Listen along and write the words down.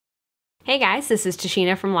Hey guys, this is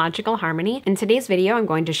Tashina from Logical Harmony. In today's video, I'm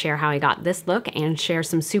going to share how I got this look and share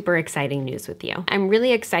some super exciting news with you. I'm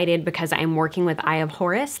really excited because I'm working with Eye of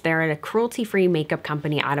Horus. They're a cruelty-free makeup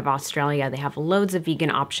company out of Australia. They have loads of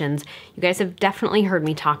vegan options. You guys have definitely heard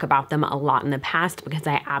me talk about them a lot in the past because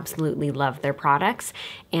I absolutely love their products.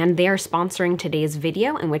 And they are sponsoring today's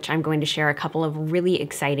video in which I'm going to share a couple of really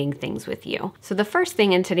exciting things with you. So the first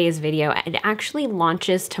thing in today's video, it actually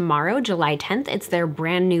launches tomorrow, July 10th. It's their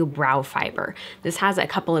brand new brow fiber. This has a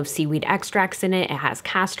couple of seaweed extracts in it. It has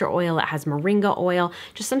castor oil, it has moringa oil,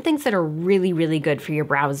 just some things that are really, really good for your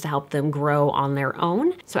brows to help them grow on their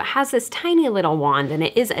own. So it has this tiny little wand and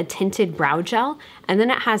it is a tinted brow gel, and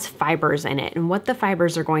then it has fibers in it. And what the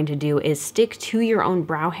fibers are going to do is stick to your own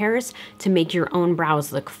brow hairs to make your own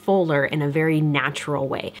brows look fuller in a very natural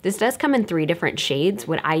way. This does come in 3 different shades.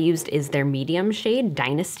 What I used is their medium shade,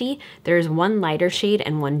 Dynasty. There's one lighter shade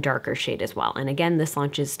and one darker shade as well. And again, this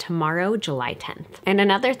launches tomorrow, July 10th. And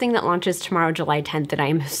another thing that launches tomorrow, July 10th that I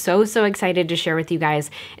am so excited to share with you guys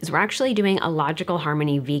is we're actually doing a Logical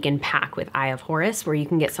Harmony vegan pack with Eye of Horus where you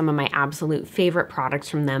can get some of my absolute favorite products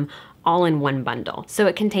from them all in one bundle. So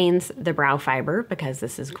it contains the brow fiber, because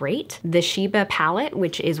this is great, the Sheba palette,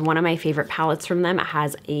 which is one of my favorite palettes from them. It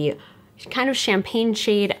has a kind of champagne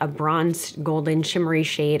shade, a bronze golden shimmery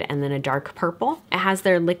shade, and then a dark purple. It has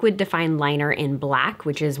their liquid defined liner in black,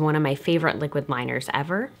 which is one of my favorite liquid liners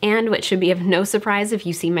ever. And what should be of no surprise if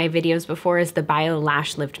you've seen my videos before is the Bio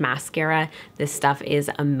Lash Lift Mascara. This stuff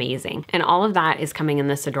is amazing. And all of that is coming in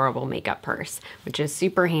this adorable makeup purse, which is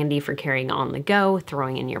super handy for carrying on the go,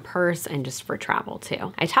 throwing in your purse, and just for travel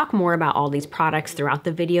too. I talk more about all these products throughout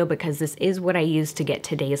the video because this is what I use to get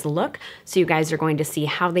today's look. So you guys are going to see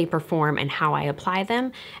how they perform and how I apply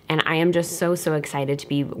them. And I am just so excited to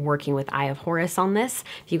be working with Eye of Horus on this.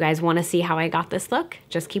 If you guys want to see how I got this look,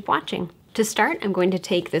 just keep watching. To start, I'm going to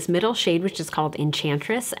take this middle shade, which is called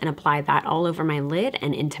Enchantress, and apply that all over my lid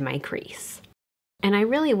and into my crease. And I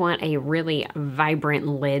really want a really vibrant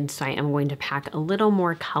lid, so I am going to pack a little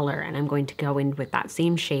more color, and I'm going to go in with that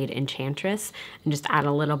same shade, Enchantress, and just add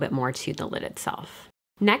a little bit more to the lid itself.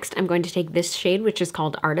 Next, I'm going to take this shade, which is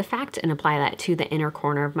called Artifact, and apply that to the inner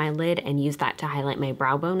corner of my lid and use that to highlight my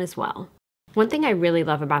brow bone as well. One thing I really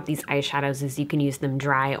love about these eyeshadows is you can use them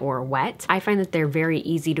dry or wet. I find that they're very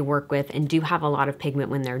easy to work with and do have a lot of pigment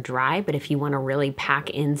when they're dry, but if you want to really pack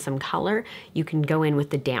in some color, you can go in with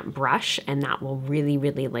the damp brush and that will really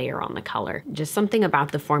layer on the color. Just something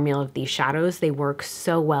about the formula of these shadows, they work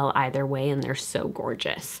so well either way and they're so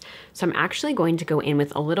gorgeous. So I'm actually going to go in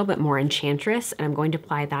with a little bit more Enchantress, and I'm going to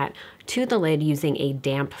apply that to the lid using a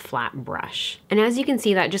damp flat brush. And as you can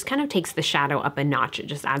see, that just kind of takes the shadow up a notch. It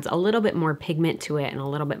just adds a little bit more pigment to it and a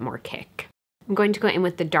little bit more kick. I'm going to go in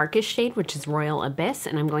with the darkest shade, which is Royal Abyss,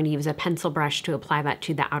 and I'm going to use a pencil brush to apply that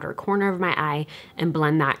to the outer corner of my eye and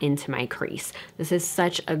blend that into my crease. This is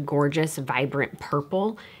such a gorgeous, vibrant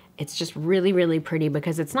purple. It's just really pretty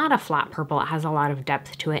because it's not a flat purple. It has a lot of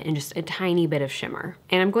depth to it and just a tiny bit of shimmer.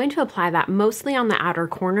 And I'm going to apply that mostly on the outer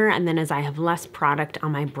corner, and then as I have less product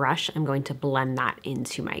on my brush, I'm going to blend that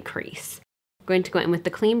into my crease. I'm going to go in with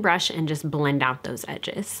the clean brush and just blend out those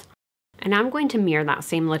edges. And now I'm going to mirror that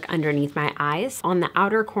same look underneath my eyes. On the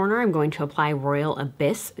outer corner, I'm going to apply Royal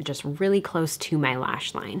Abyss just really close to my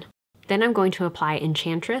lash line. Then I'm going to apply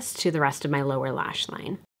Enchantress to the rest of my lower lash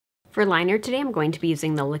line. For liner today, I'm going to be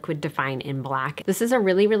using the Liquid Define in black. This is a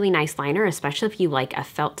really nice liner, especially if you like a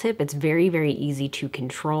felt tip. It's very easy to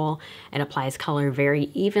control. It applies color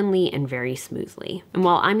very evenly and very smoothly. And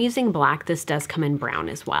while I'm using black, this does come in brown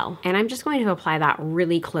as well. And I'm just going to apply that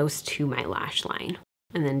really close to my lash line,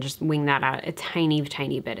 and then just wing that out a tiny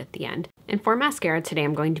bit at the end. And for mascara today,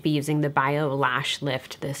 I'm going to be using the Bio Lash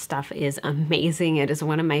Lift. This stuff is amazing. It is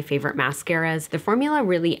one of my favorite mascaras. The formula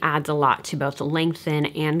really adds a lot to both lengthen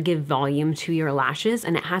and give volume to your lashes,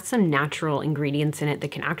 and it has some natural ingredients in it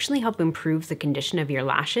that can actually help improve the condition of your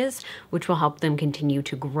lashes, which will help them continue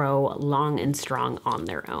to grow long and strong on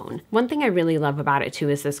their own. One thing I really love about it too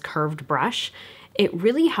is this curved brush. It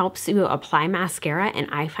really helps you apply mascara, and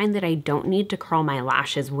I find that I don't need to curl my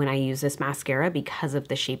lashes when I use this mascara because of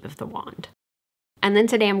the shape of the wand. And then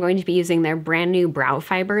today I'm going to be using their brand new brow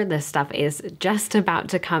fiber. This stuff is just about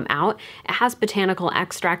to come out. It has botanical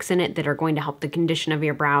extracts in it that are going to help the condition of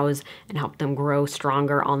your brows and help them grow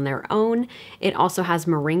stronger on their own. It also has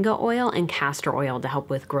moringa oil and castor oil to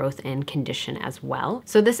help with growth and condition as well.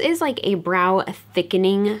 So this is like a brow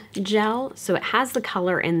thickening gel. So it has the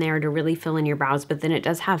color in there to really fill in your brows, but then it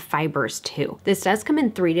does have fibers too. This does come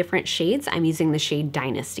in 3 different shades. I'm using the shade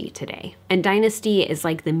Dynasty today. And Dynasty is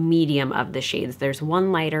like the medium of the shades. There's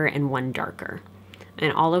one lighter and one darker.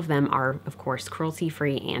 And all of them are, of course,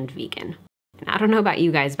 cruelty-free and vegan. And I don't know about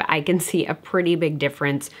you guys, but I can see a pretty big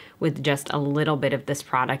difference with just a little bit of this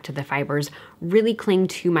product. The fibers really cling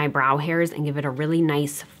to my brow hairs and give it a really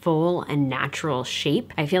nice, full and natural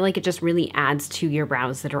shape. I feel like it just really adds to your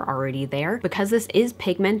brows that are already there. Because this is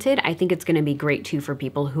pigmented, I think it's gonna be great too for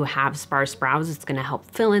people who have sparse brows. It's gonna help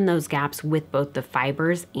fill in those gaps with both the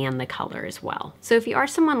fibers and the color as well. So if you are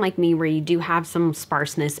someone like me where you do have some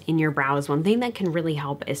sparseness in your brows, one thing that can really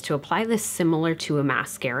help is to apply this similar to a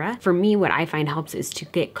mascara. For me, what I find helps is to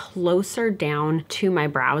get closer down to my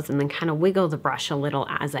brows and then kind of wiggle the brush a little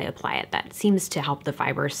as I apply it. That seems to help the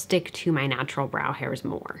fiber stick to my natural brow hairs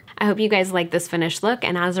more. I hope you guys like this finished look,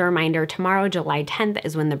 and as a reminder, tomorrow, July 10th,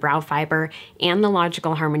 is when the Brow Fiber and the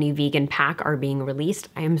Logical Harmony Vegan Pack are being released.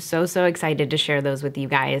 I am so excited to share those with you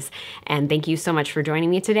guys, and thank you so much for joining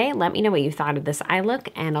me today. Let me know what you thought of this eye look,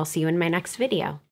 and I'll see you in my next video.